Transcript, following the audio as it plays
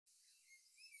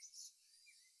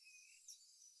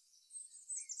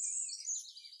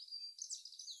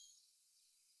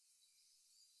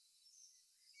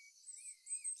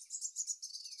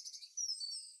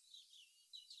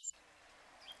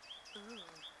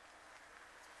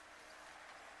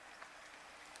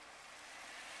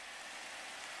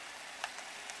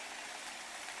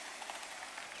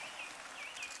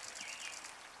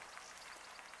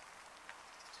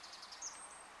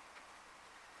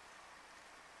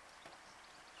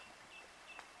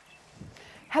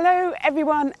Hello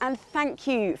everyone, and thank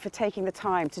you for taking the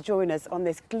time to join us on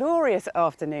this glorious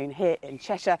afternoon here in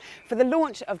Cheshire for the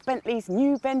launch of Bentley's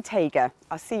new Bentayga.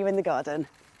 I'll see you in the garden.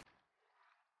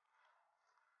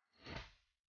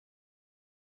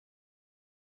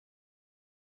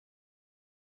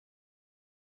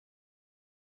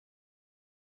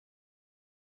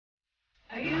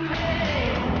 Are you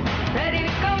ready? Ready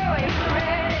to go? Are you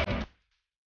ready?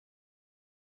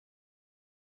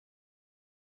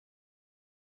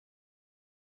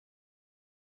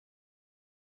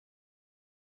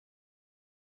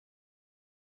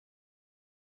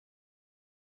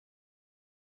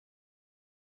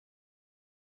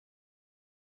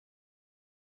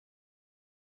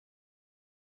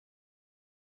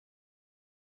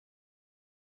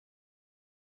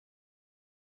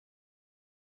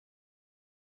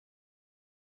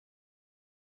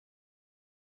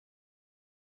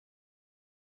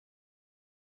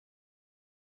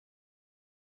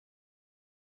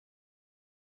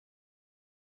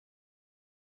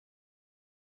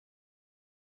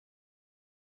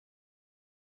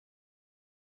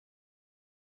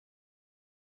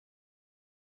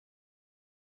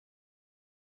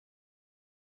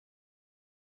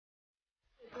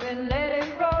 Then let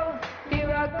it roll. Here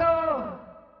I go.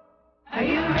 Are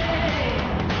you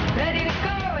ready? Ready to go?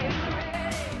 Are you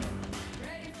ready?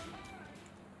 Ready for more?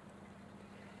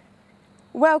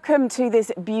 Welcome to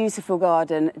this beautiful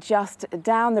garden just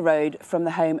down the road from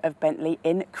the home of Bentley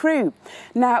in Crewe.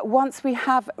 Now, once we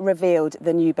have revealed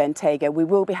the new Bentayga, we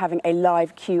will be having a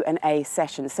live Q&A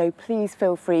session, so please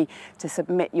feel free to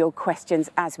submit your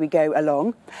questions as we go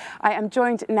along. I am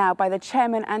joined now by the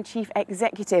Chairman and Chief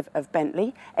Executive of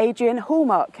Bentley, Adrian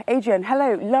Hallmark. Adrian,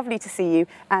 hello, lovely to see you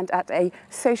and at a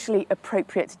socially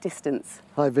appropriate distance.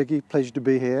 Hi Vicky, pleasure to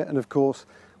be here, and of course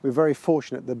we're very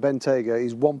fortunate that Bentayga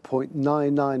is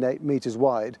 1.998 metres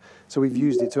wide, so we've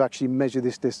used it to actually measure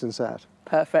this distance out.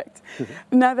 Perfect.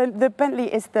 Now, the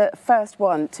Bentley is the first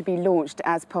one to be launched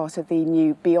as part of the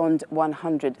new Beyond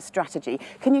 100 strategy.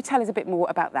 Can you tell us a bit more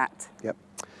about that? Yep.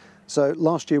 So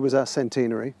last year was our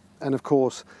centenary, and of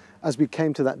course, as we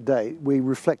came to that date, we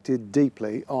reflected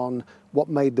deeply on what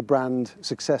made the brand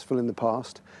successful in the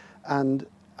past and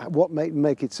what may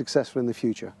make it successful in the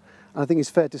future. I think it's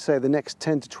fair to say the next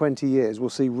 10 to 20 years will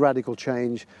see radical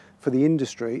change for the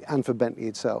industry and for Bentley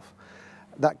itself.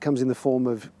 That comes in the form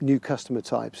of new customer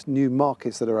types, new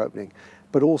markets that are opening,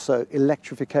 but also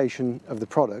electrification of the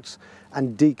products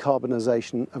and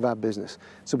decarbonisation of our business.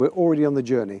 So we're already on the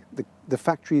journey. The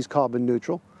factory is carbon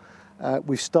neutral.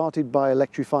 We've started by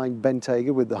electrifying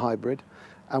Bentayga with the hybrid,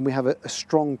 and we have a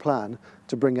strong plan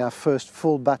to bring our first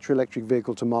full battery electric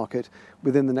vehicle to market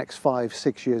within the next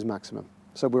 5-6 years maximum.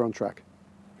 So we're on track.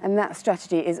 And that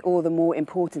strategy is all the more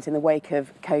important in the wake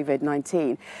of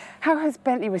COVID-19. How has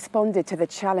Bentley responded to the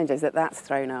challenges that that's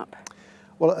thrown up?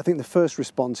 Well, I think the first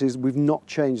response is we've not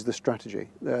changed the strategy.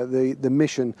 The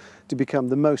mission to become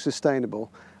the most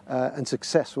sustainable and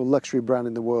successful luxury brand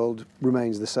in the world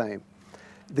remains the same.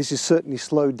 This has certainly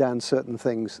slowed down certain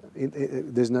things.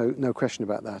 There's no question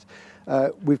about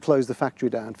that. We've closed the factory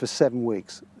down for 7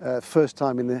 weeks, first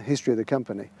time in the history of the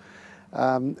company.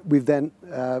 We've then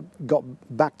got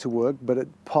back to work, but at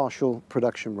partial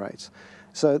production rates.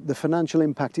 So the financial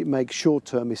impact it makes short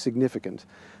term is significant.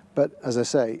 But as I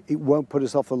say, it won't put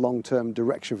us off the long-term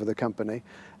direction for the company,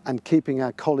 and keeping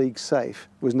our colleagues safe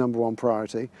was #1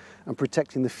 priority, and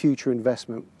protecting the future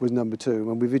investment was #2,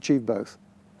 and we've achieved both.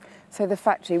 So the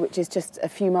factory, which is just a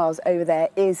few miles over there,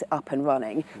 is up and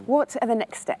running. What are the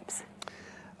next steps?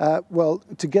 Well,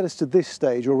 to get us to this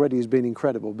stage already has been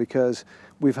incredible, because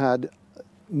we've had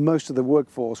most of the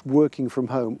workforce working from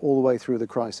home all the way through the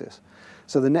crisis.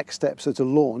 So the next steps are to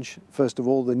launch, first of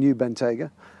all, the new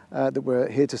Bentayga that we're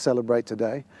here to celebrate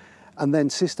today, and then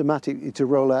systematically to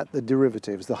roll out the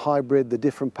derivatives, the hybrid, the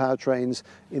different powertrains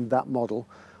in that model,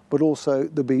 but also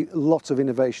there'll be lots of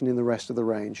innovation in the rest of the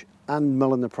range and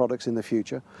Mulliner products in the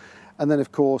future. And then,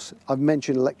 of course, I've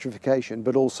mentioned electrification,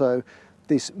 but also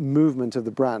this movement of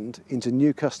the brand into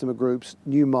new customer groups,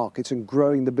 new markets, and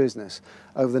growing the business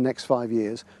over the next 5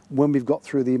 years when we've got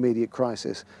through the immediate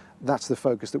crisis. That's the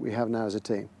focus that we have now as a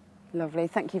team. Lovely,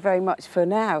 thank you very much for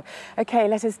now. Okay,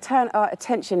 let us turn our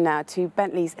attention now to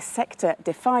Bentley's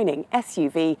sector-defining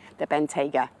SUV, the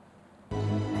Bentayga.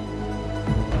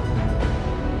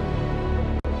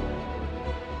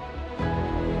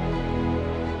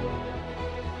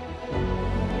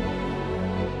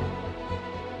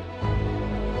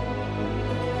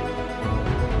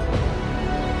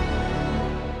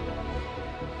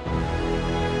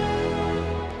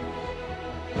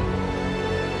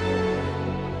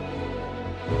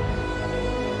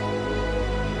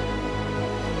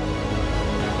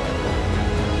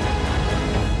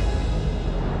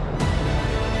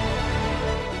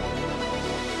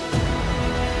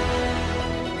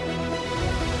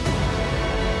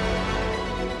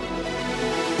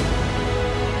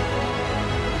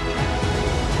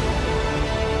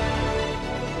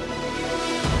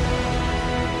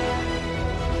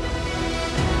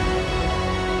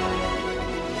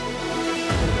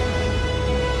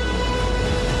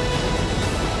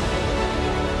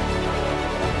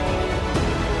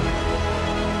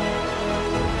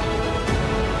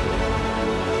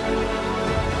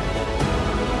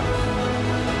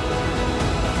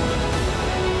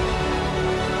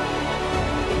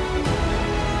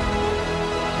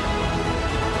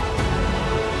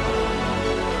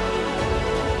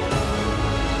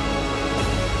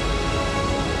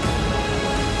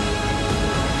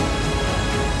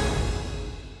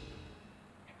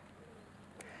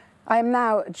 I am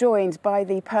now joined by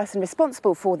the person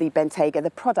responsible for the Bentayga, the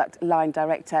product line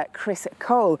director, Chris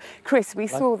Cole. Chris, we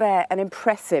saw there an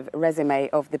impressive resume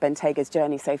of the Bentayga's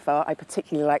journey so far. I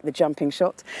particularly like the jumping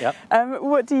shot. Yep.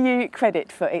 What do you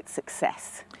credit for its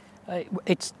success?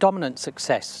 Its dominant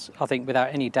success, I think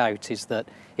without any doubt, is that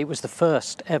it was the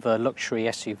first ever luxury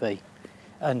SUV.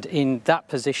 And in that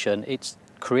position, it's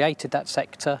created that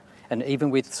sector. And even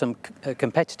with some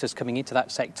competitors coming into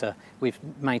that sector, we've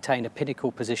maintained a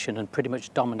pinnacle position and pretty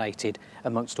much dominated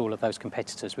amongst all of those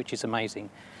competitors, which is amazing.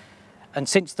 And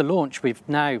since the launch, we've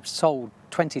now sold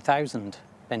 20,000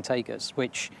 Bentaygas,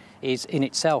 which is in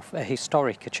itself a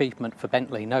historic achievement for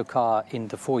Bentley. No car in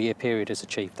the 4-year period has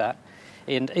achieved that.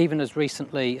 And even as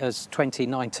recently as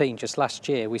 2019, just last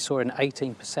year, we saw an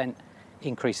 18%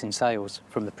 increase in sales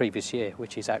from the previous year,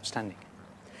 which is outstanding.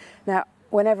 Now,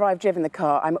 whenever I've driven the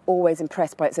car, I'm always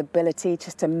impressed by its ability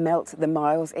just to melt the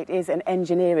miles. It is an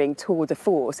engineering tour de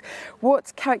force.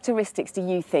 What characteristics do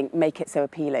you think make it so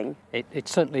appealing? It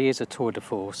certainly is a tour de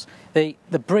force. The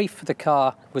brief for the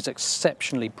car was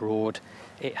exceptionally broad.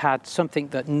 It had something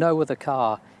that no other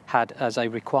car had as a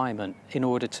requirement in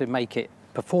order to make it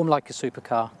perform like a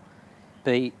supercar,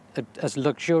 be as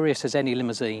luxurious as any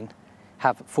limousine,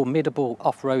 have formidable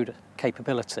off-road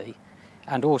capability,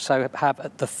 and also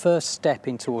have the first step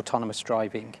into autonomous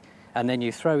driving. And then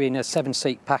you throw in a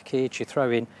 7-seat package, you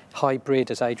throw in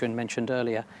hybrid, as Adrian mentioned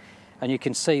earlier, and you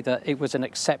can see that it was an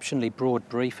exceptionally broad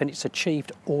brief, and it's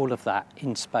achieved all of that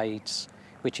in spades,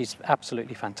 which is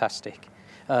absolutely fantastic.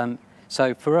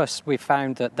 So for us, we've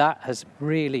found that that has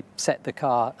really set the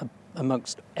car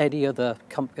amongst any other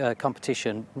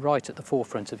competition right at the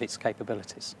forefront of its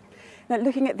capabilities. Now,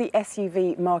 looking at the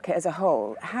SUV market as a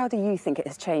whole, how do you think it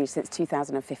has changed since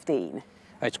 2015?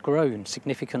 It's grown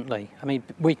significantly. I mean,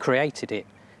 we created it,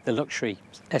 the luxury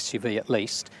SUV at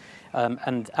least,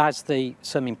 and as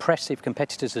some impressive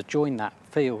competitors have joined that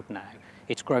field now,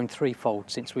 it's grown threefold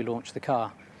since we launched the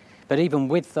car. But even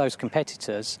with those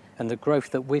competitors and the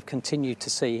growth that we've continued to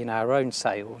see in our own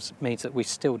sales means that we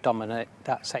still dominate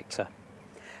that sector.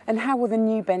 And how will the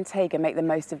new Bentayga make the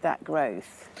most of that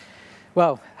growth?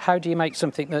 Well, how do you make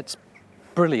something that's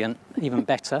brilliant even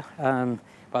better?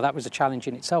 Well, that was a challenge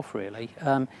in itself, really.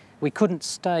 We couldn't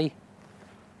stay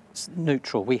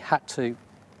neutral. We had to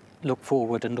look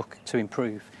forward and look to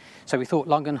improve. So we thought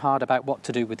long and hard about what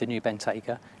to do with the new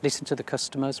Bentayga, listened to the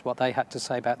customers, what they had to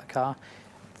say about the car,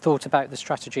 thought about the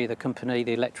strategy of the company,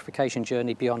 the electrification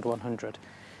journey beyond 100.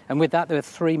 And with that, there were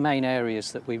 3 main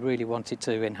areas that we really wanted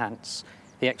to enhance.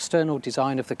 The external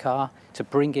design of the car, to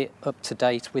bring it up to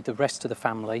date with the rest of the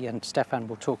family, and Stefan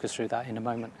will talk us through that in a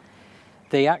moment.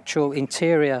 The actual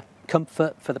interior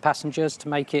comfort for the passengers, to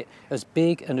make it as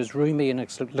big and as roomy and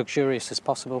as luxurious as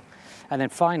possible. And then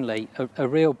finally, a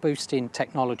real boost in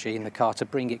technology in the car to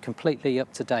bring it completely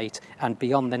up to date and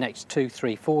beyond the next 2,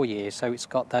 3, 4 years, so it's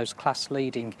got those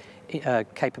class-leading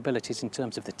capabilities in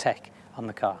terms of the tech on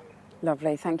the car.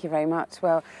 Lovely, thank you very much.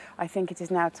 Well, I think it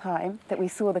is now time that we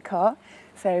saw the car.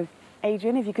 So,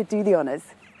 Adrian, if you could do the honours.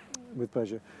 With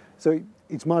pleasure. So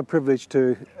it's my privilege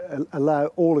to allow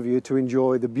all of you to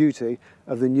enjoy the beauty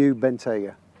of the new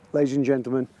Bentayga. Ladies and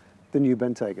gentlemen, the new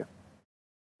Bentayga.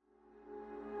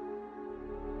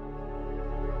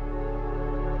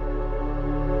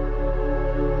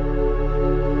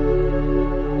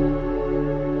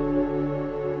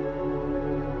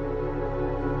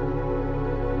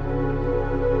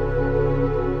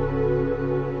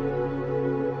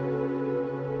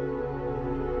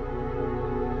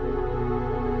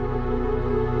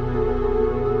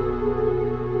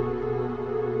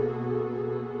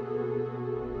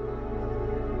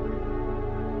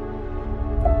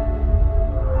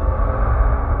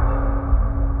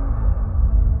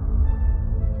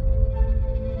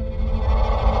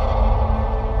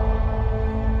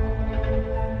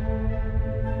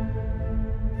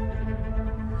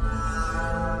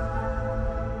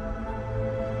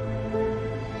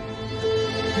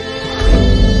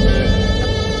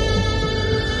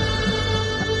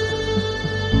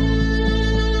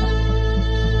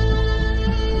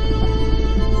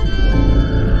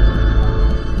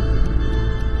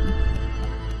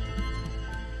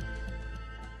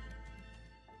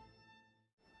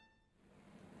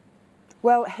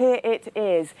 Well, here it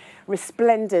is,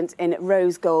 resplendent in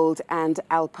rose gold and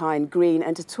alpine green.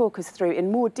 And to talk us through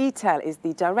in more detail is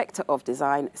the Director of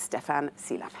Design, Stefan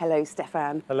Silaf. Hello,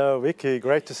 Stefan. Hello, Vicky.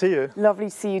 Great to see you. Lovely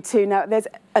to see you too. Now, there's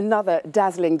another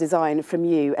dazzling design from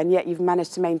you, and yet you've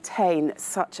managed to maintain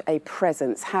such a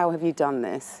presence. How have you done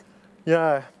this?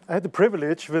 Yeah, I had the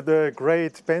privilege with a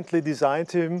great Bentley design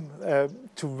team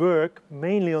to work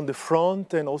mainly on the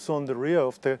front and also on the rear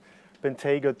of the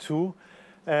Bentayga 2,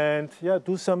 and yeah,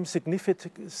 do some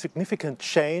significant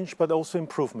change, but also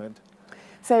improvement.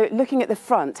 So looking at the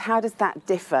front, how does that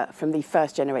differ from the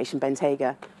first generation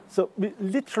Bentayga? So we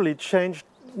literally changed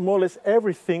more or less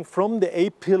everything from the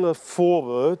A-pillar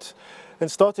forward, and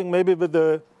starting maybe with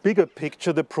the bigger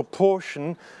picture, the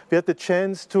proportion, we had the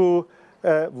chance to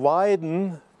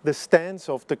widen the stance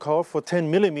of the car for 10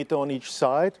 millimeter on each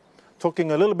side.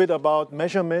 Talking a little bit about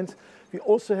measurement, we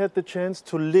also had the chance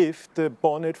to lift the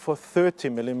bonnet for 30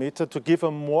 millimeter to give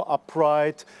a more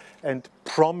upright and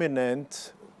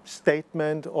prominent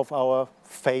statement of our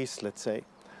face, let's say.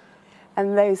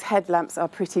 And those headlamps are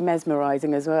pretty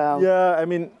mesmerizing as well. Yeah, I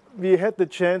mean, we had the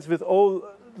chance with all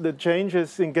the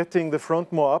changes in getting the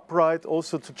front more upright,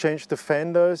 also to change the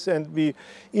fenders, and we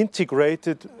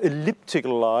integrated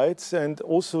elliptical lights and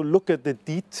also look at the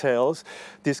details.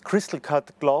 This crystal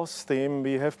cut glass theme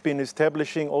we have been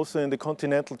establishing also in the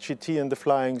Continental GT and the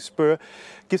Flying Spur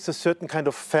gives a certain kind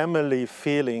of family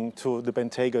feeling to the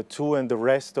Bentayga 2 and the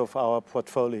rest of our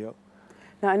portfolio.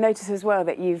 Now I notice as well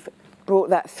that you've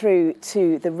brought that through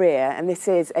to the rear, and this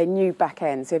is a new back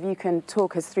end. So if you can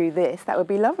talk us through this, that would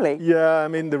be lovely. Yeah, I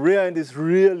mean, the rear end is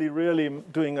really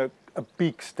doing a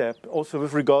big step. Also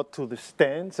with regard to the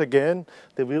stance, again,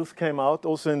 the wheels came out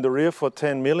also in the rear for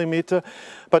 10 millimeter.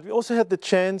 But we also had the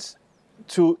chance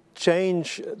to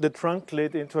change the trunk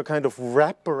lid into a kind of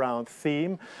wraparound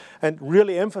theme and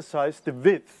really emphasize the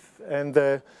width and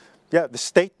the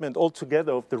statement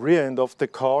altogether of the rear end of the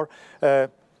car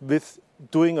with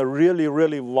doing a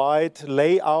really wide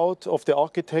layout of the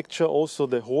architecture, also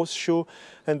the horseshoe,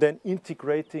 and then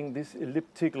integrating these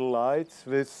elliptical lights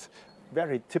with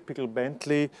very typical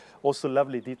Bentley, also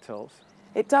lovely details.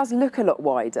 It does look a lot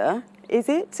wider, is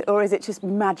it? Or is it just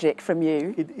magic from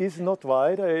you? It is not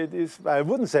wider, it is, I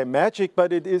wouldn't say magic,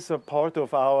 but it is a part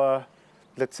of our,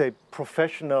 let's say,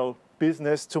 professional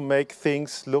business to make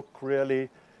things look really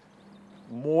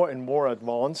more and more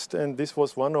advanced, and this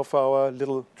was one of our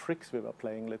little tricks we were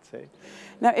playing, let's say.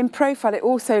 Now in profile it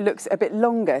also looks a bit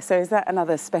longer, so is that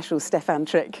another special Stefan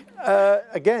trick?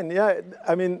 Again, yeah,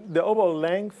 I mean the overall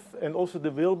length and also the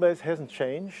wheelbase hasn't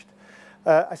changed.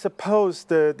 I suppose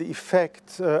the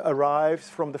effect arrives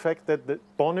from the fact that the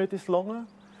bonnet is longer,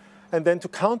 and then to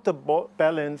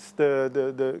counterbalance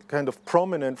the kind of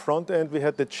prominent front end, we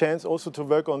had the chance also to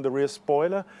work on the rear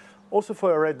spoiler, also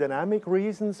for aerodynamic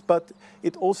reasons, but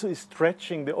it also is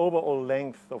stretching the overall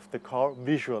length of the car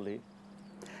visually.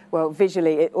 Well,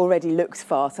 visually it already looks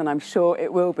fast, and I'm sure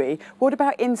it will be. What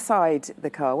about inside the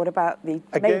car? What about the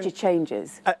major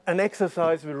changes? An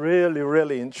exercise we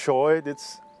really enjoyed.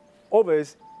 It's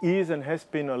always is and has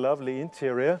been a lovely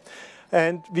interior.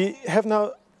 And we have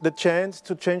now the chance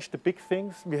to change the big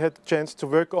things. We had the chance to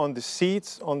work on the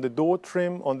seats, on the door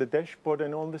trim, on the dashboard,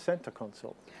 and on the center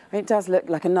console. It does look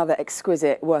like another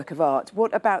exquisite work of art.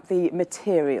 What about the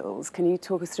materials? Can you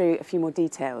talk us through a few more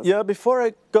details? Yeah, before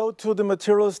I go to the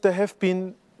materials, there have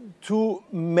been two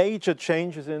major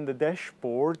changes in the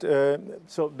dashboard.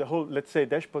 So the whole, let's say,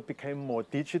 dashboard became more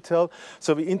digital.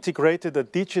 So we integrated a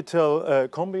digital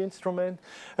combi instrument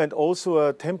and also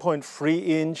a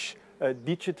 10.3-inch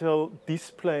digital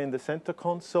display in the center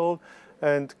console.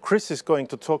 And Chris is going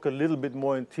to talk a little bit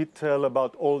more in detail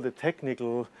about all the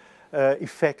technical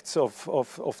effects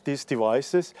of these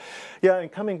devices. Yeah, and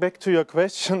coming back to your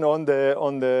question on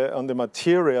the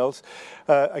materials,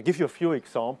 I give you a few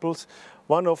examples.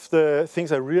 One of the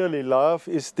things I really love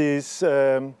is this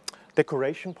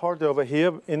decoration part over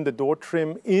here in the door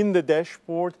trim, in the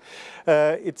dashboard.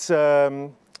 It's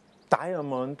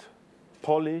diamond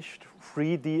polished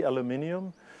 3D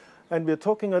aluminium. And we're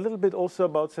talking a little bit also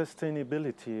about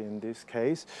sustainability in this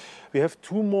case. We have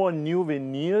two more new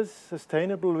veneers,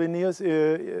 sustainable veneers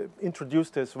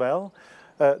introduced as well.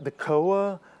 The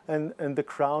Koa and the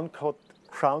crown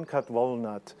cut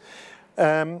walnut.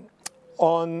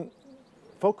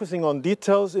 Focusing on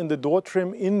details in the door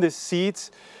trim, in the seats,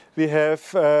 we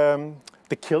have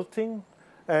the quilting,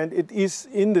 and it is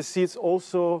in the seats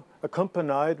also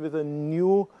accompanied with a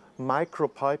new micro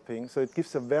piping, so it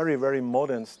gives a very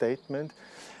modern statement.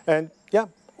 And yeah,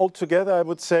 altogether I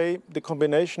would say the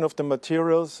combination of the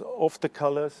materials, of the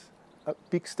colors, a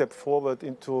big step forward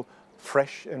into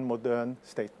fresh and modern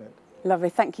statement. Lovely,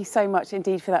 thank you so much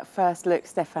indeed for that first look,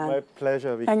 Stefan. My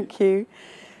pleasure, Vicky. Thank you.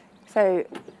 So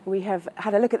we have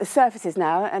had a look at the surfaces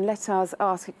now, and let us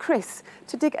ask Chris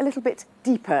to dig a little bit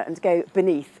deeper and go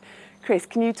beneath. Chris,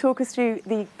 can you talk us through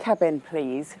the cabin,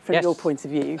 please, from your point of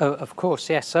view? Oh, of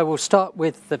course, yes. So we'll start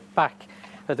with the back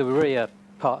of the rear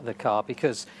part of the car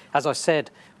because, as I said,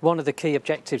 one of the key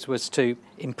objectives was to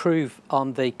improve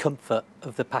on the comfort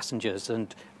of the passengers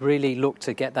and really look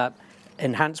to get that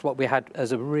enhance what we had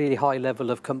as a really high level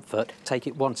of comfort, take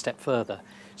it one step further.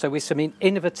 So with some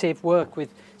innovative work with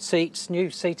seats, new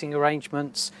seating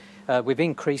arrangements, we've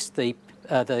increased the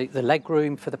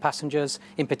legroom for the passengers,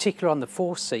 in particular on the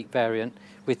 4-seat variant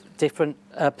with different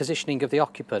positioning of the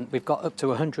occupant. We've got up to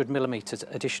 100 millimetres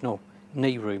additional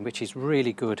knee room, which is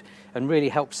really good and really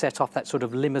helps set off that sort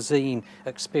of limousine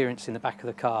experience in the back of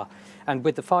the car. And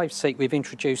with the 5-seat, we've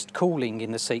introduced cooling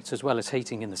in the seats as well as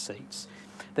heating in the seats.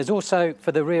 There's also,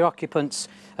 for the rear occupants,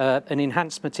 an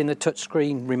enhancement in the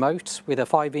touchscreen remote with a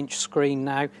 5-inch screen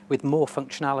now with more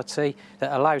functionality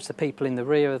that allows the people in the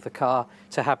rear of the car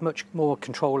to have much more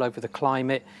control over the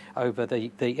climate, over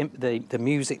the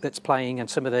music that's playing and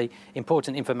some of the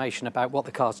important information about what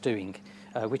the car's doing,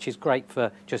 which is great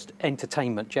for just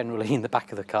entertainment generally in the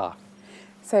back of the car.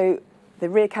 So the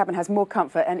rear cabin has more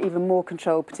comfort and even more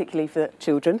control, particularly for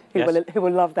children who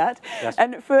will love that. Yes.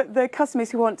 And for the customers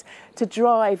who want to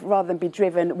drive rather than be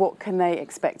driven, what can they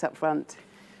expect up front?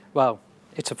 Well,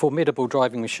 it's a formidable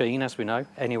driving machine, as we know,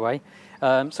 anyway.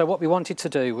 So what we wanted to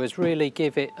do was really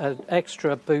give it an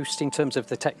extra boost in terms of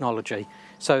the technology,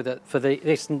 so that for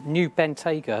this new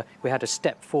Bentayga, we had a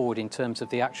step forward in terms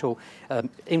of the actual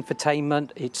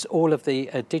infotainment. It's all of the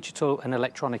digital and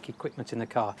electronic equipment in the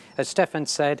car. As Stefan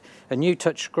said, a new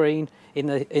touchscreen in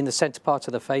the centre part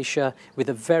of the fascia with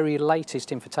the very latest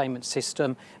infotainment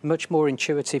system, much more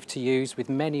intuitive to use with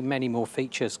many, many more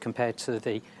features compared to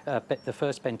the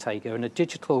first Bentayga, and a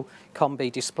digital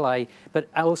combi display, but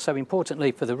also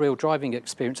importantly for the real driving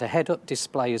experience, a head-up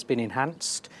display has been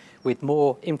enhanced with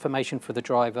more information for the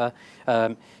driver,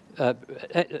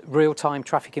 real-time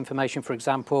traffic information, for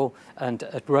example, and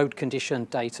road condition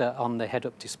data on the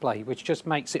head-up display, which just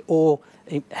makes it all,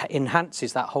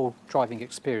 enhances that whole driving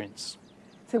experience.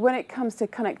 So when it comes to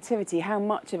connectivity, how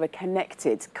much of a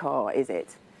connected car is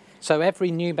it? So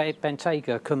every new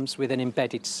Bentayga comes with an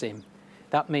embedded SIM.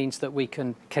 That means that we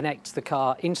can connect the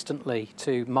car instantly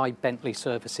to My Bentley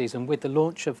services, and with the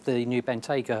launch of the new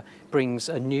Bentayga brings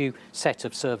a new set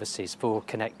of services for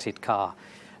connected car.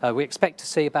 We expect to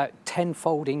see about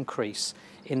 10-fold increase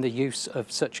in the use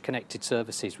of such connected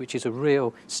services, which is a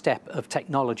real step of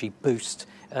technology boost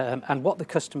and what the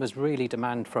customers really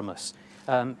demand from us.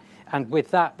 And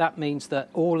with that, that means that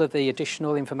all of the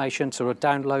additional information, so a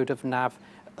download of nav,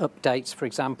 updates, for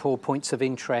example, points of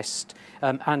interest,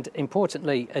 and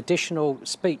importantly, additional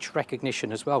speech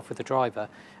recognition as well for the driver,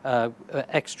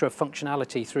 extra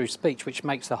functionality through speech, which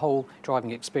makes the whole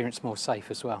driving experience more safe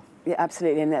as well. Yeah,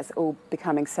 absolutely, and that's all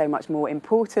becoming so much more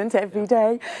important every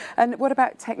day. And what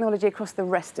about technology across the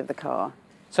rest of the car?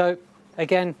 So,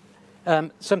 again,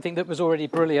 something that was already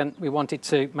brilliant, we wanted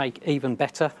to make even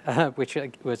better, which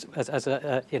was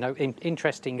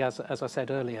interesting, as I said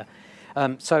earlier.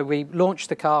 So we launched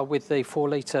the car with the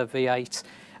 4-litre V8,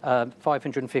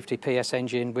 550 PS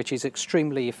engine, which is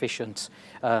extremely efficient.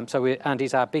 And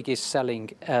is our biggest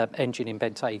selling engine in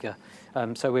Bentayga.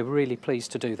 So we're really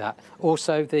pleased to do that.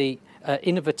 Also, the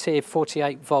innovative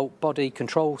 48-volt body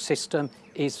control system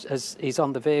is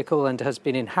on the vehicle and has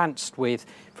been enhanced with,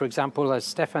 for example, as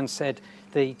Stefan said,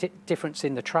 the difference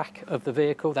in the track of the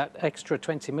vehicle. That extra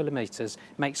 20 millimetres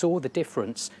makes all the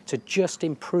difference to just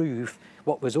improve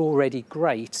what was already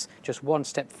great, just one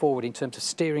step forward in terms of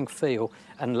steering feel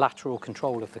and lateral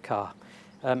control of the car.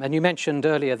 And you mentioned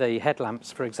earlier the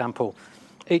headlamps, for example.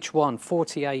 Each one,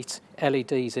 48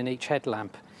 LEDs in each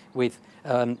headlamp with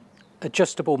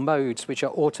adjustable modes which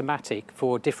are automatic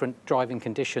for different driving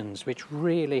conditions, which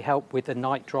really help with the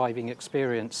night driving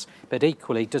experience, but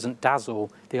equally doesn't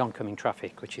dazzle the oncoming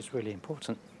traffic, which is really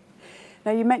important.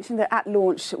 Now, you mentioned that at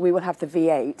launch we will have the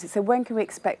V8. So when can we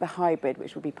expect the hybrid,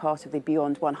 which will be part of the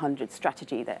Beyond 100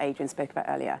 strategy that Adrian spoke about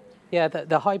earlier? Yeah,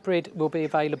 the hybrid will be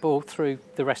available through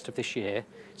the rest of this year.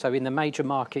 So in the major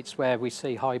markets where we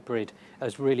see hybrid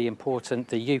as really important,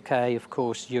 the UK, of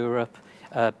course, Europe,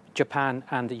 Japan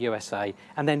and the USA.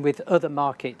 And then with other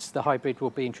markets, the hybrid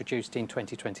will be introduced in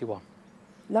 2021.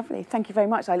 Lovely. Thank you very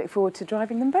much. I look forward to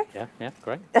driving them both. Yeah,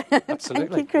 great.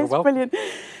 Absolutely. Thank you, Chris. You're welcome. Brilliant.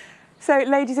 So,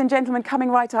 ladies and gentlemen, coming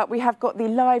right up, we have got the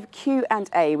live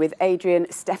Q&A with Adrian,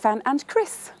 Stefan and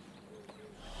Chris.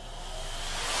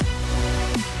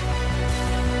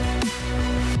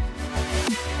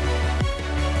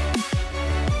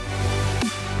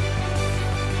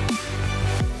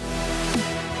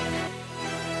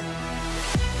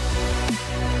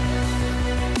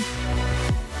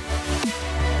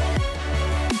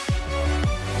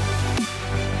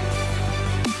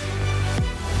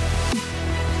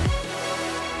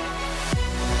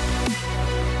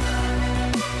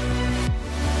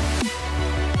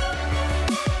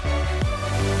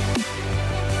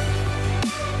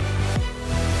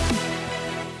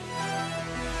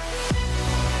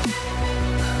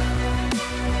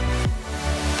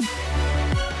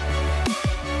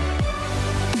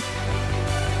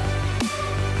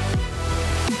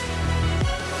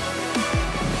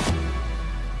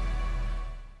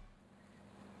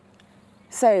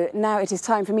 So now it is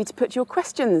time for me to put your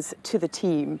questions to the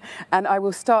team, and I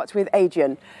will start with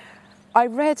Adrian. I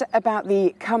read about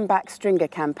the Comeback Stringer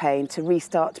campaign to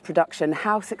restart production.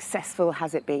 How successful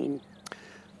has it been?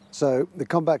 So the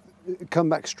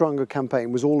Comeback Stronger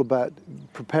campaign was all about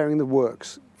preparing the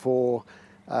works for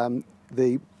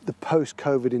the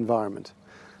post-COVID environment,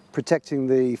 protecting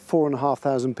the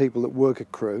 4,500 people that work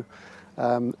at Crewe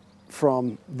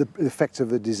from the effects of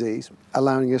the disease,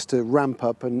 allowing us to ramp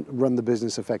up and run the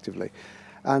business effectively.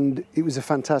 And it was a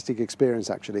fantastic experience,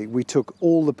 actually. We took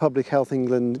all the Public Health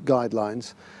England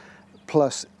guidelines,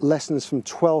 plus lessons from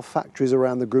 12 factories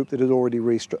around the group that had already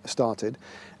restarted,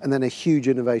 and then a huge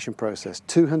innovation process.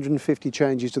 250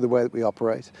 changes to the way that we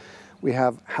operate. We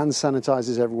have hand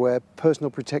sanitizers everywhere, personal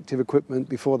protective equipment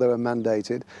before they were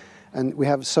mandated, and we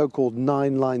have so-called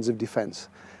 9 lines of defense.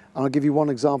 And I'll give you one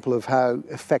example of how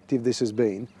effective this has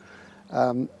been.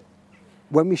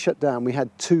 When we shut down, we had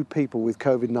 2 people with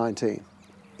COVID-19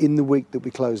 in the week that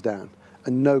we closed down,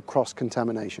 and no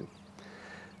cross-contamination.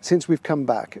 Since we've come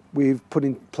back, we've put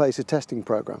in place a testing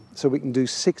program, so we can do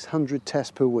 600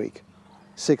 tests per week,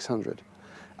 600,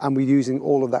 and we're using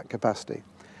all of that capacity.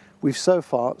 We've so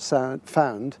far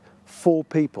found 4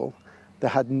 people that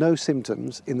had no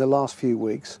symptoms in the last few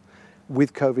weeks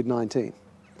with COVID-19,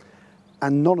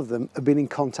 and none of them have been in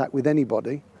contact with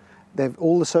anybody.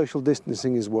 All the social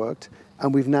distancing has worked,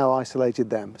 and we've now isolated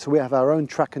them. So we have our own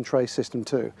track and trace system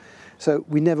too. So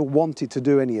we never wanted to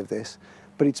do any of this,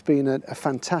 but it's been a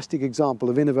fantastic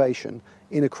example of innovation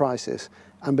in a crisis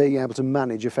and being able to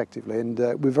manage effectively. And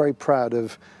we're very proud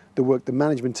of the work the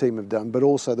management team have done, but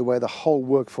also the way the whole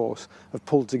workforce have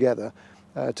pulled together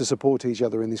to support each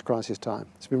other in this crisis time.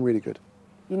 It's been really good.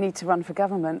 You need to run for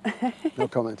government. No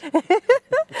comment.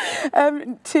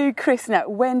 To Chris now,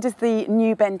 when does the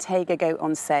new Bentayga go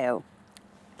on sale?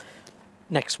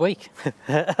 Next week.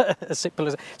 As simple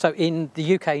as so. In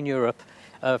the UK and Europe,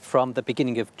 from the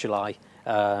beginning of July.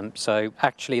 So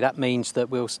actually that means that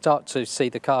we'll start to see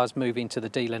the cars move into the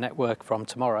dealer network from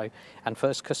tomorrow, and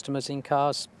first customers in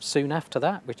cars soon after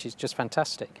that, which is just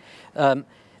fantastic.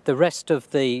 The rest of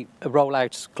the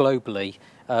rollouts globally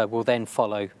will then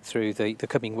follow through the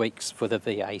coming weeks for the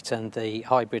V8, and the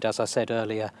hybrid, as I said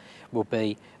earlier, will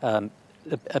be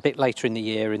a bit later in the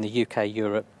year in the UK,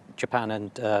 Europe, Japan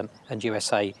and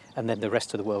USA, and then the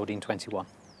rest of the world in 21.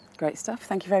 Great stuff,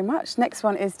 thank you very much. Next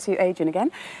one is to Adrian again.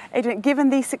 Adrian,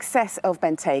 given the success of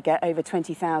Bentayga, over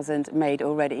 20,000 made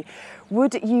already,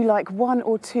 would you like 1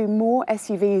 or 2 more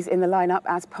SUVs in the lineup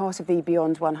as part of the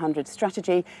Beyond 100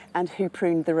 strategy? And who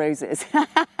pruned the roses?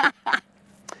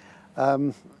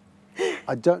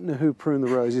 I don't know who pruned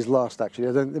the roses last, actually.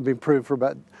 I don't think they've been pruned for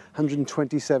about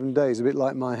 127 days, a bit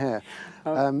like my hair.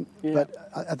 Yeah. But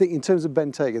I think in terms of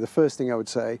Bentayga, the first thing I would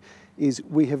say is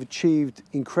we have achieved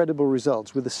incredible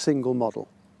results with a single model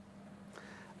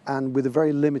and with a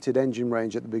very limited engine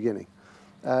range at the beginning.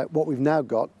 What we've now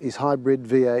got is hybrid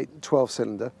V8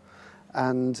 12-cylinder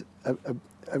and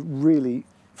a really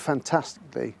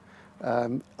fantastically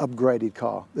upgraded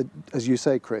car that, as you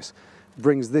say, Chris,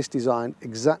 brings this design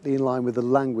exactly in line with the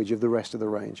language of the rest of the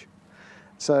range.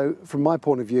 So from my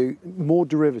point of view, more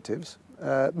derivatives,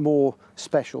 more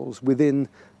specials within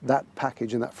that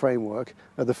package and that framework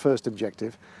are the first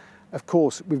objective. Of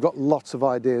course, we've got lots of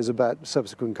ideas about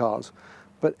subsequent cars,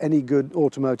 but any good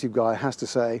automotive guy has to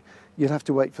say, you'll have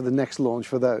to wait for the next launch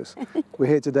for those. We're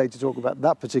here today to talk about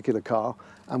that particular car,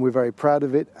 and we're very proud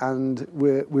of it, and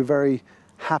we're very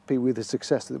happy with the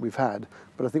success that we've had,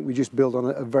 but I think we just build on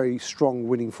a very strong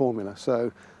winning formula.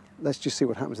 So let's just see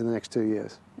what happens in the next 2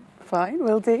 years. Fine,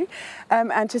 will do.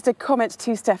 And just a comment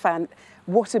to Stefan,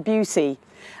 what a beauty.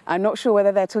 I'm not sure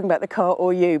whether they're talking about the car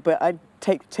or you, but I'd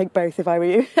take both if I were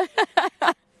you.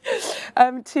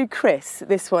 To Chris,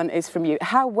 this one is from you.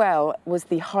 How well was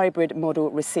the hybrid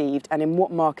model received, and in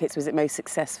what markets was it most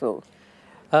successful?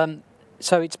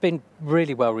 So it's been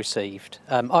really well received.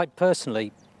 I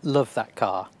personally love that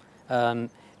car.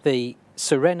 The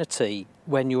serenity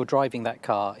when you're driving that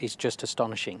car is just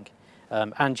astonishing.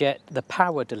 And yet the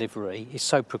power delivery is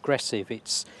so progressive.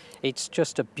 It's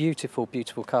just a beautiful,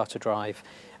 beautiful car to drive.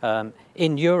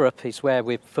 In Europe is where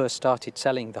we've first started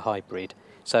selling the hybrid.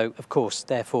 So, of course,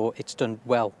 therefore, it's done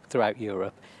well throughout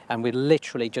Europe. And we're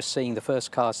literally just seeing the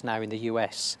first cars now in the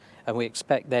US. And we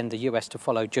expect then the US to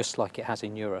follow just like it has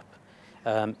in Europe.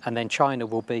 And then China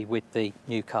will be with the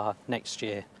new car next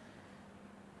year.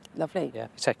 Lovely. Yeah,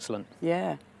 it's excellent.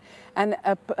 Yeah. And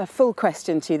a full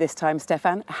question to you this time,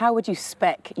 Stefan. How would you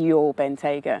spec your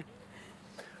Bentayga?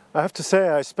 I have to say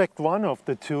I spec one of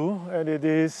the two, and it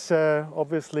is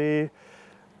obviously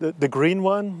the green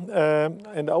one,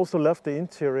 and I also love the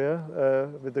interior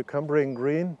with the Cambrian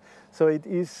green. So it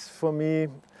is for me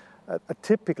a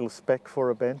typical spec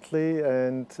for a Bentley,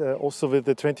 and also with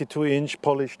the 22-inch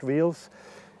polished wheels,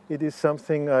 it is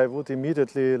something I would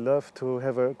immediately love to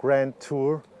have a grand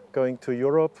tour going to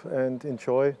Europe and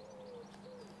enjoy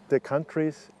the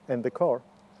countries and the car.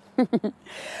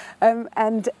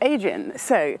 And Adrian,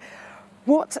 so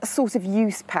what sort of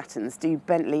use patterns do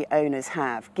Bentley owners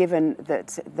have, given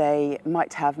that they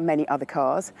might have many other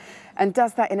cars? And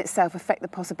does that in itself affect the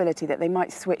possibility that they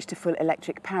might switch to full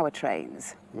electric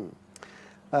powertrains?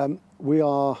 We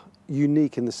are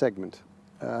unique in the segment.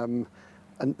 And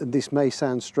this may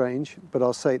sound strange, but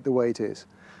I'll say it the way it is.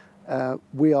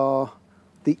 We are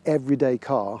the everyday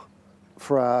car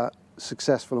for our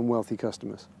successful and wealthy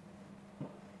customers.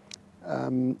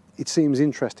 It seems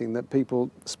interesting that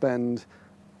people spend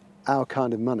our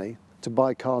kind of money to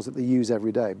buy cars that they use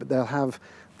every day, but they'll have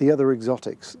the other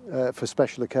exotics for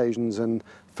special occasions and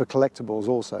for collectibles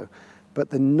also. But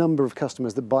the number of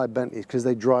customers that buy Bentleys because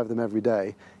they drive them every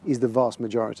day is the vast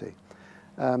majority.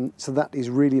 So that is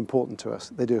really important to us.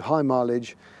 They do high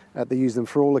mileage, they use them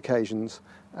for all occasions,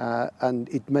 and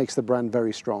it makes the brand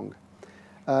very strong.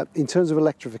 In terms of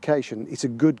electrification, it's a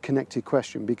good connected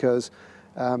question because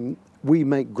we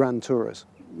make grand tourers.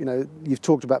 You know, you've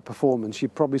talked about performance. You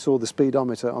probably saw the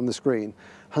speedometer on the screen,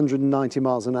 190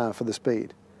 miles an hour for the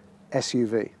speed.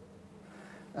 SUV,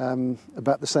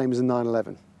 about the same as a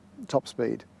 911, top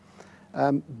speed.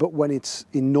 But when it's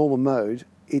in normal mode,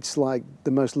 it's like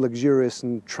the most luxurious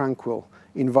and tranquil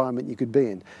environment you could be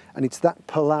in. And it's that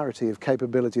polarity of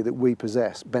capability that we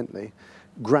possess, Bentley,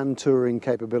 grand touring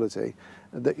capability,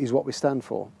 that is what we stand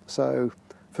for. So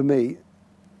for me,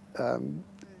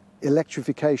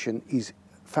 electrification is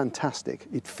fantastic.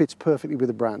 It fits perfectly with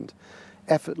the brand.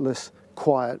 Effortless,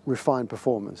 quiet, refined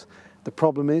performance. The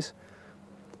problem is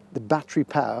the battery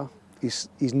power is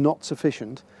not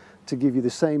sufficient to give you the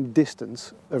same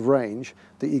distance of range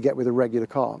that you get with a regular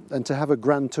car. And to have a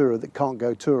grand tourer that can't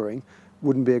go touring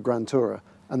wouldn't be a grand tourer,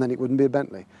 and then it wouldn't be a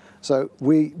Bentley. So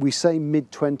we say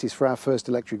mid-20s for our first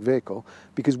electric vehicle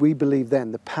because we believe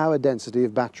then the power density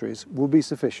of batteries will be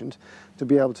sufficient to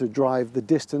be able to drive the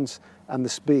distance and the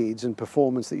speeds and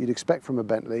performance that you'd expect from a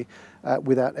Bentley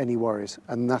without any worries,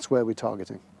 and that's where we're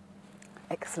targeting.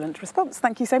 Excellent response,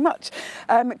 thank you so much.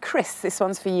 Chris, this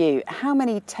one's for you. How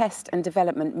many test and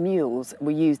development mules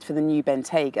were used for the new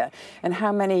Bentayga, and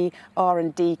how many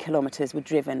R&D kilometres were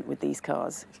driven with these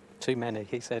cars? Too many,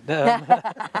 he said.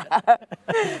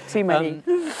 Too many.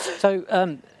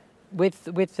 With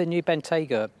the new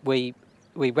Bentayga, we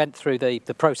went through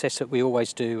the process that we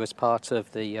always do as part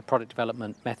of the product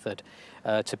development method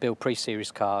to build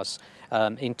pre-series cars.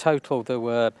 In total, there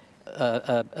were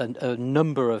a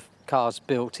number of cars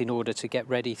built in order to get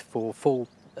ready for full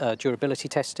durability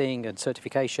testing and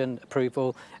certification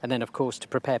approval, and then of course to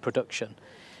prepare production.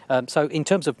 So in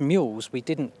terms of mules, we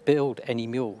didn't build any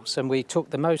mules, and we took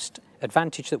the most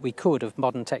advantage that we could of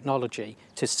modern technology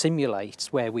to simulate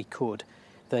where we could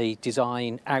the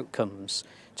design outcomes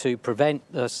to prevent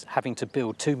us having to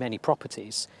build too many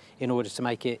properties in order to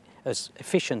make it as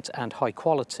efficient and high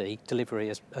quality delivery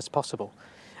as possible.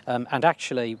 And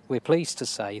actually, we're pleased to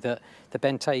say that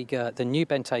the new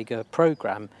Bentayga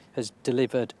programme has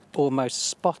delivered almost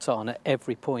spot on at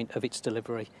every point of its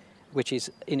delivery, which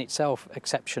is in itself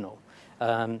exceptional.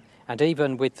 And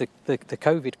even with the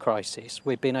COVID crisis,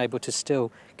 we've been able to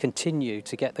still continue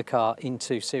to get the car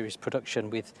into series production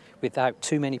without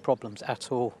too many problems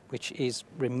at all, which is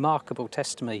remarkable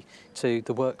testimony to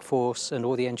the workforce and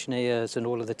all the engineers and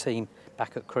all of the team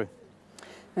back at Crewe.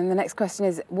 And the next question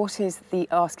is, what is the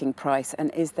asking price,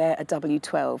 and is there a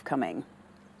W12 coming?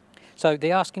 So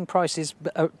the asking price is,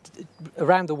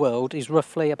 around the world is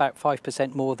roughly about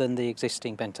 5% more than the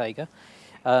existing Bentayga.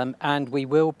 And we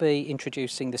will be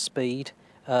introducing the Speed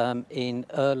in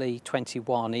early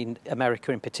 21 in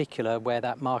America in particular, where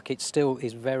that market still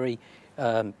is very,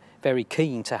 very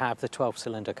keen to have the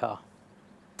 12-cylinder car.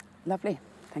 Lovely.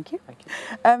 Thank you. Thank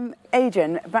you.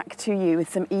 Adrian, back to you with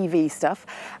some EV stuff.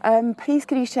 Please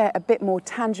could you share a bit more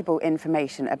tangible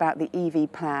information about the EV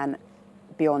plan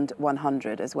beyond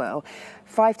 100 as well?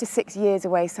 5 to 6 years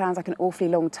away sounds like an awfully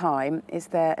long time. Is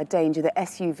there a danger that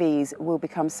SUVs will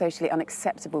become socially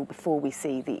unacceptable before we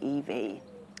see the EV?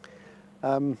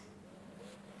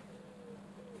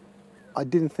 I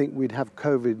didn't think we'd have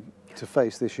COVID to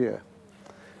face this year.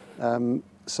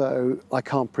 So I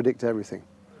can't predict everything.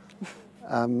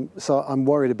 So I'm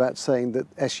worried about saying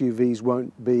that SUVs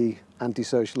won't be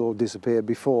antisocial or disappear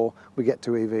before we get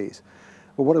to EVs.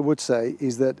 But what I would say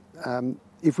is that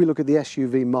if we look at the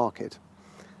SUV market,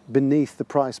 beneath the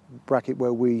price bracket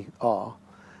where we are,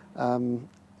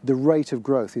 the rate of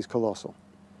growth is colossal.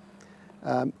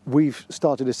 We've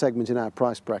started a segment in our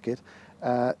price bracket.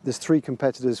 There's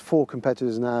 4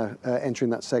 competitors now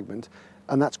entering that segment,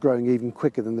 and that's growing even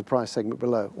quicker than the price segment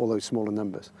below, although smaller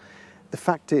numbers. The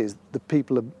fact is the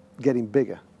people are getting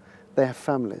bigger. They have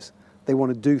families. They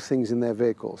want to do things in their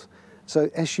vehicles. So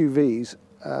SUVs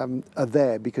are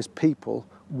there because people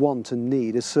want and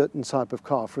need a certain type of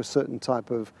car for a certain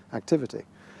type of activity.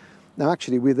 Now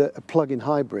actually with a plug-in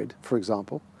hybrid, for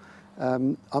example,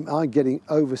 I'm getting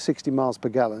over 60 miles per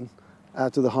gallon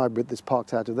out of the hybrid that's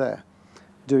parked out of there,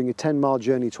 doing a 10-mile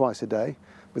journey twice a day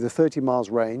with a 30 miles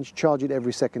range, charge it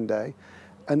every second day,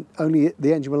 and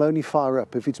the engine will only fire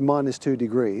up if it's -2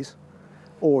 degrees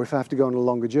or if I have to go on a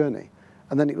longer journey,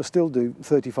 and then it will still do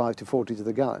 35 to 40 to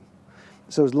the gallon.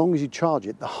 So as long as you charge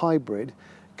it, the hybrid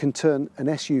can turn an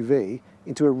SUV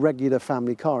into a regular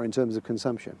family car in terms of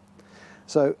consumption.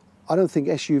 So I don't think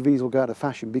SUVs will go out of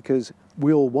fashion because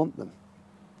we all want them.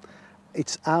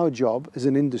 It's our job as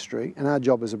an industry and our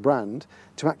job as a brand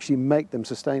to actually make them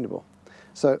sustainable.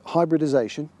 So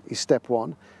hybridization is step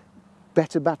 1.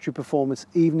 Better battery performance,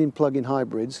 even in plug-in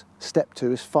hybrids, step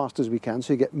 2, as fast as we can,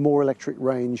 so you get more electric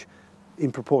range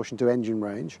in proportion to engine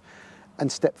range. And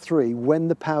step 3, when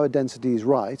the power density is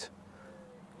right,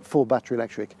 full battery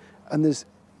electric. And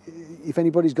if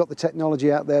anybody's got the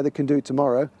technology out there that can do it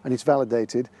tomorrow and it's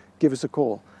validated, give us a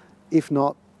call. If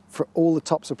not, for all the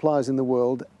top suppliers in the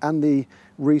world and the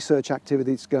research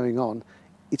activity that's going on,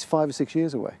 it's 5 or 6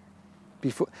 years away.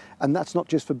 And that's not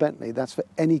just for Bentley, that's for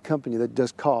any company that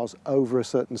does cars over a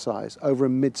certain size, over a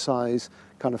mid-size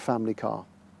kind of family car.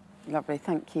 Lovely,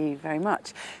 thank you very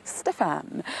much.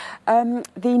 Stefan,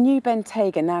 the new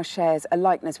Bentayga now shares a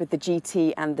likeness with the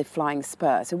GT and the Flying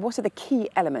Spur. So what are the key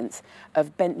elements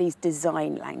of Bentley's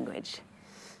design language?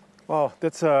 Wow,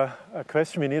 that's a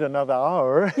question we need another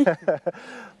hour.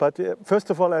 But first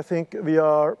of all, I think we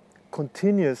are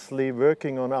continuously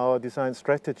working on our design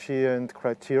strategy and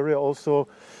criteria, also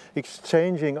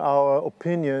exchanging our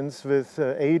opinions with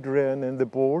Adrian and the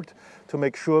board to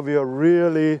make sure we are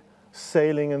really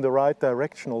sailing in the right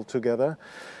direction altogether.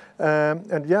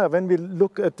 And yeah, when we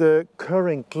look at the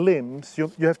current glimpse, you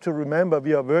have to remember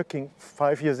we are working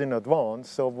 5 years in advance.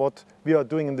 So what we are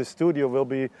doing in the studio will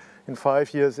be in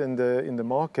 5 years in the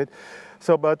market.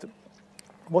 So, but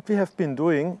what we have been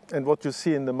doing and what you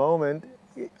see in the moment,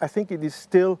 I think it is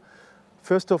still,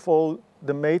 first of all,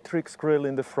 the matrix grille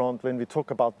in the front when we talk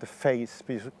about the face,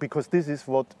 because this is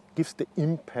what gives the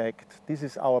impact. This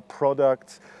is our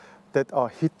products that are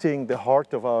hitting the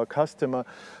heart of our customer.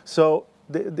 So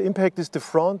the impact is the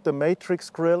front, the matrix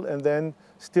grille, and then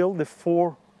still the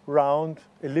 4 round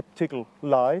elliptical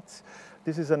lights.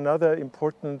 This is another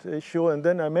important issue. And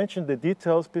then I mentioned the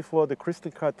details before. The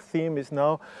crystal cut theme is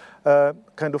now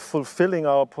kind of fulfilling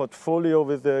our portfolio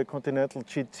with the Continental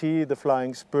GT, the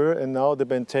Flying Spur, and now the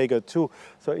Bentayga 2.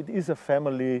 So it is a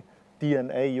family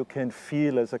DNA you can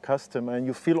feel as a customer, and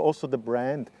you feel also the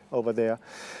brand over there.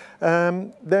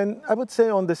 Then I would say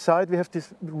on the side we have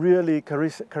these really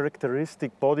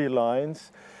characteristic body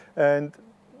lines, and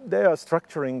they are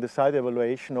structuring the side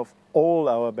evaluation of all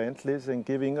our Bentleys and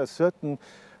giving a certain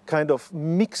kind of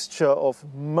mixture of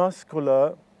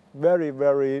muscular, very,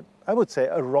 very, I would say,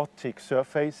 erotic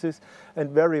surfaces and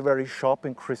very, very sharp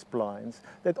and crisp lines.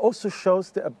 That also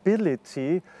shows the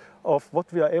ability of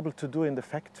what we are able to do in the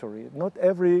factory. Not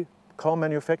every car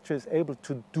manufacturer is able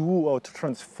to do or to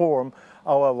transform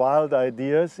our wild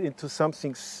ideas into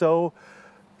something so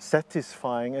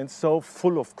satisfying and so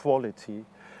full of quality.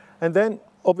 And then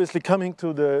obviously coming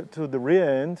to the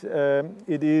rear end,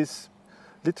 it is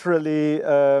literally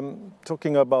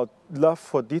talking about love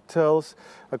for details,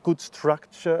 a good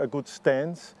structure, a good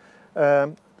stance.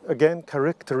 Again,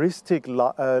 characteristic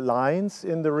lines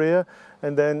in the rear,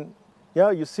 and then yeah,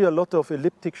 you see a lot of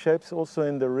elliptic shapes also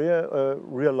in the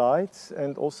rear lights,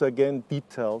 and also again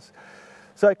details.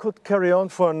 So I could carry on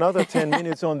for another 10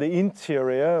 minutes on the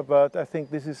interior, but I think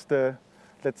this is the,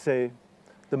 let's say,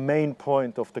 the main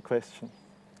point of the question.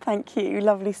 Thank you,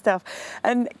 lovely stuff.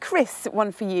 And Chris,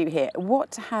 one for you here.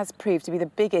 What has proved to be the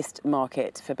biggest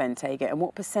market for Bentayga, and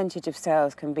what percentage of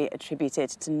sales can be attributed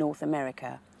to North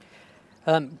America?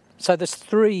 So there's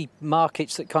 3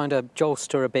 markets that kind of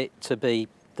jolster a bit to be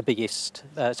the biggest.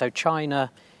 So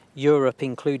China, Europe,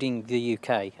 including the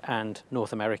UK, and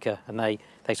North America, and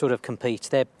they sort of compete.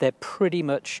 They're pretty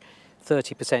much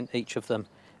 30% each of them.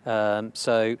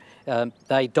 So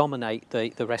they dominate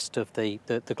the rest of the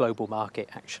global market,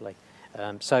 actually.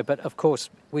 But of course,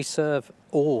 we serve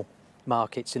all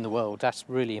markets in the world. That's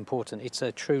really important. It's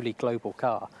a truly global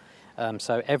car.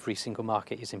 So every single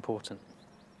market is important.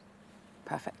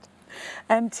 Perfect.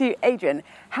 To Adrian,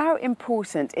 how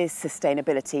important is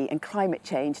sustainability and climate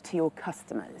change to your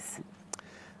customers?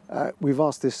 We've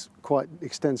asked this quite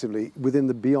extensively within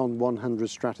the Beyond 100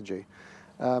 strategy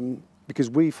because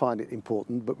we find it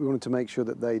important, but we wanted to make sure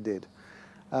that they did.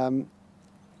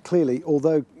 Clearly,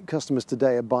 although customers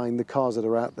today are buying the cars that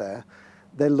are out there,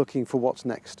 they're looking for what's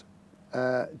next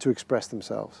to express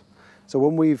themselves. So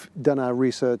when we've done our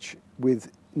research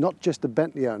with not just the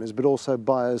Bentley owners, but also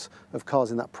buyers of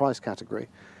cars in that price category,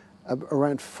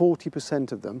 around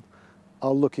 40% of them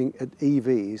are looking at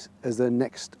EVs as their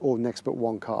next or next but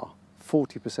one car.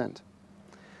 40%.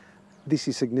 This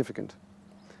is significant.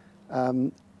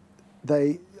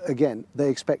 They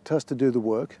expect us to do the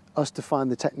work, us to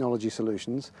find the technology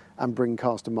solutions and bring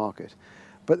cars to market.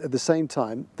 But at the same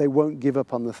time, they won't give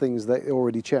up on the things they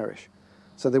already cherish.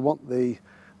 So they want the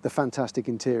fantastic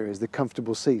interiors, the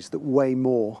comfortable seats that weigh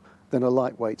more than a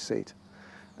lightweight seat.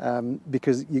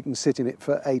 Because you can sit in it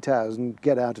for 8 hours and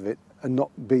get out of it and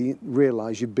not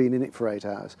realise you've been in it for 8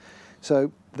 hours.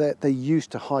 So they're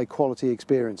used to high quality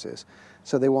experiences.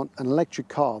 So they want an electric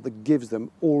car that gives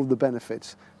them all of the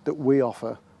benefits that we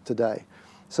offer today.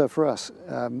 So for us,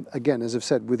 again, as I've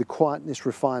said, with the quietness,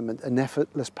 refinement and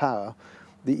effortless power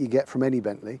that you get from any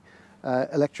Bentley,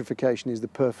 electrification is the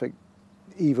perfect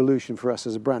evolution for us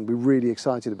as a brand. We're really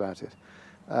excited about it.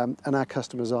 And our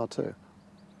customers are too.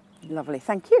 Lovely,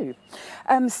 thank you.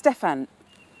 Stefan,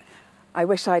 I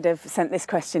wish I'd have sent this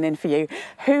question in for you.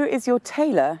 Who is your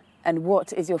tailor and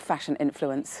what is your fashion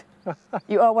influence?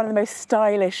 You are one of the most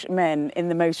stylish men in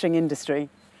the motoring industry.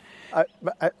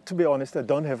 To be honest, I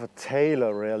don't have a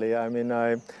tailor really. I mean,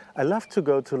 I love to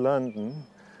go to London.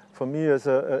 For me as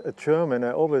a German,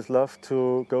 I always love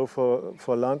to go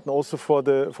for London, also for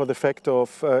the fact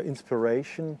of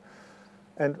inspiration.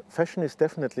 And fashion is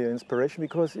definitely an inspiration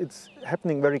because it's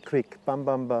happening very quick, bam,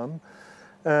 bam,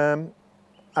 bam.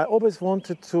 I always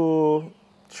wanted to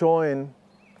join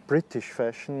British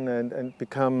fashion and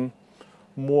become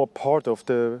more part of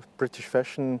the British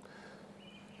fashion,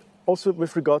 also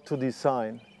with regard to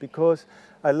design, because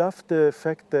I love the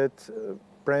fact that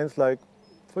brands like,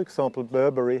 for example,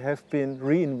 Burberry have been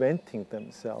reinventing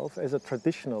themselves as a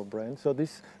traditional brand. So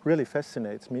this really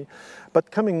fascinates me.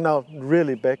 But coming now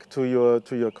really back to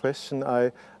your question,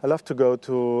 I love to go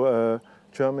to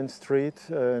Jermyn Street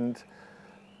and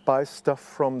buy stuff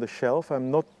from the shelf. I'm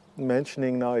not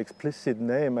mentioning now explicit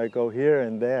name. I go here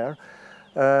and there.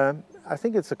 I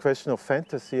think it's a question of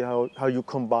fantasy, how you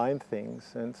combine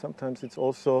things. And sometimes it's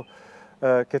also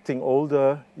getting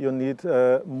older, you need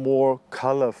more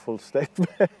colorful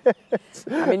statements.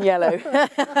 I'm in yellow.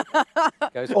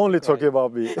 Only talking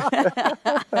about me.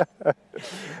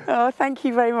 Oh, thank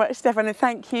you very much, Stefan, and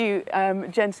thank you,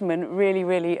 gentlemen. Really,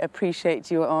 really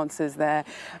appreciate your answers there.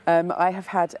 I have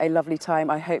had a lovely time.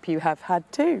 I hope you have had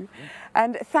too.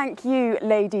 And thank you,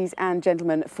 ladies and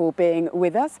gentlemen, for being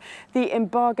with us. The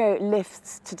embargo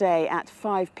lifts today at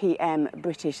 5 p.m.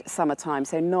 British summertime,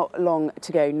 so not long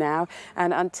to go now.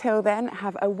 And until then,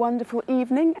 have a wonderful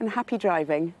evening and happy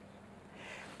driving.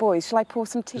 Boys, shall I pour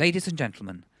some tea? Ladies and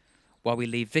gentlemen, while we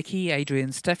leave Vicky,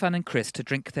 Adrian, Stefan and Chris to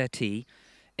drink their tea,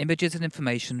 images and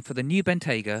information for the new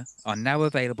Bentayga are now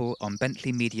available on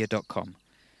bentleymedia.com.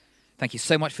 Thank you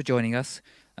so much for joining us,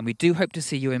 and we do hope to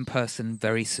see you in person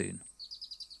very soon.